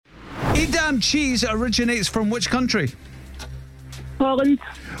Edam cheese originates from which country? Holland.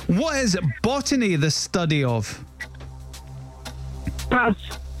 What is botany the study of? Pass.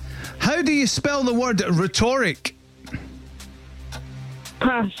 How do you spell the word rhetoric?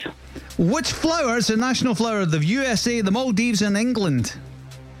 Pass. Which flower is the national flower of the USA, the Maldives and England?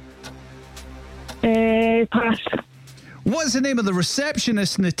 Pass. What is the name of the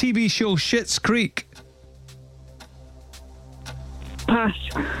receptionist in the TV show Schitt's Creek? Pass.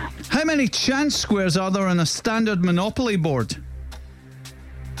 How many chance squares are there on a standard Monopoly board?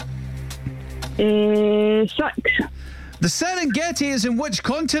 6. The Serengeti is in which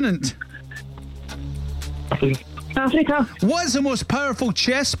continent? Africa. What is the most powerful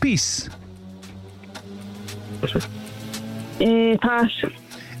chess piece? Pass.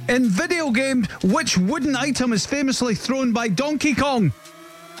 In video games, which wooden item is famously thrown by Donkey Kong?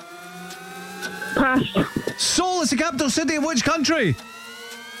 Pass. Seoul is the capital city of which country?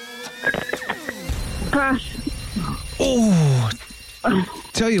 Pass. Oh,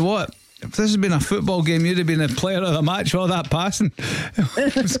 tell you what, if this had been a football game, you'd have been a player of the match for all that passing.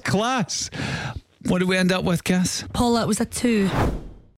 It was class. What did we end up with, Cass? Paula, it was a 2.